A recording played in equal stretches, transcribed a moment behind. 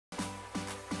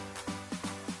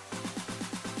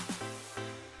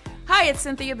Hi, it's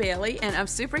Cynthia Bailey, and I'm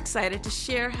super excited to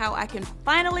share how I can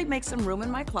finally make some room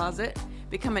in my closet,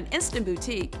 become an instant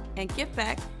boutique, and give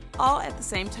back all at the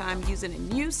same time using a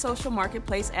new social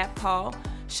marketplace app called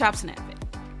ShopSnapIt.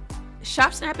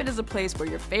 ShopSnapIt is a place where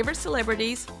your favorite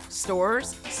celebrities,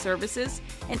 stores, services,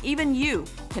 and even you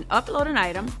can upload an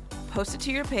item, post it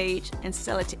to your page, and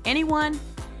sell it to anyone,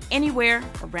 anywhere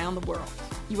around the world.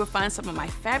 You will find some of my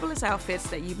fabulous outfits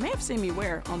that you may have seen me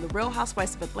wear on The Real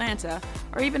Housewives of Atlanta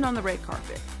or even on the red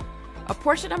carpet. A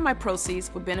portion of my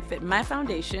proceeds will benefit my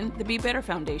foundation, the Be Better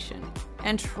Foundation.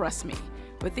 And trust me,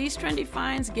 with these trendy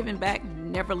finds, giving back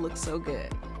never looks so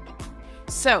good.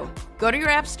 So, go to your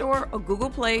App Store or Google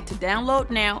Play to download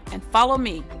now and follow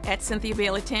me at Cynthia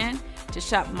Bailey 10 to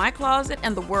shop my closet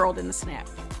and the world in the snap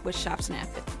with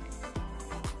ShopSnapIt.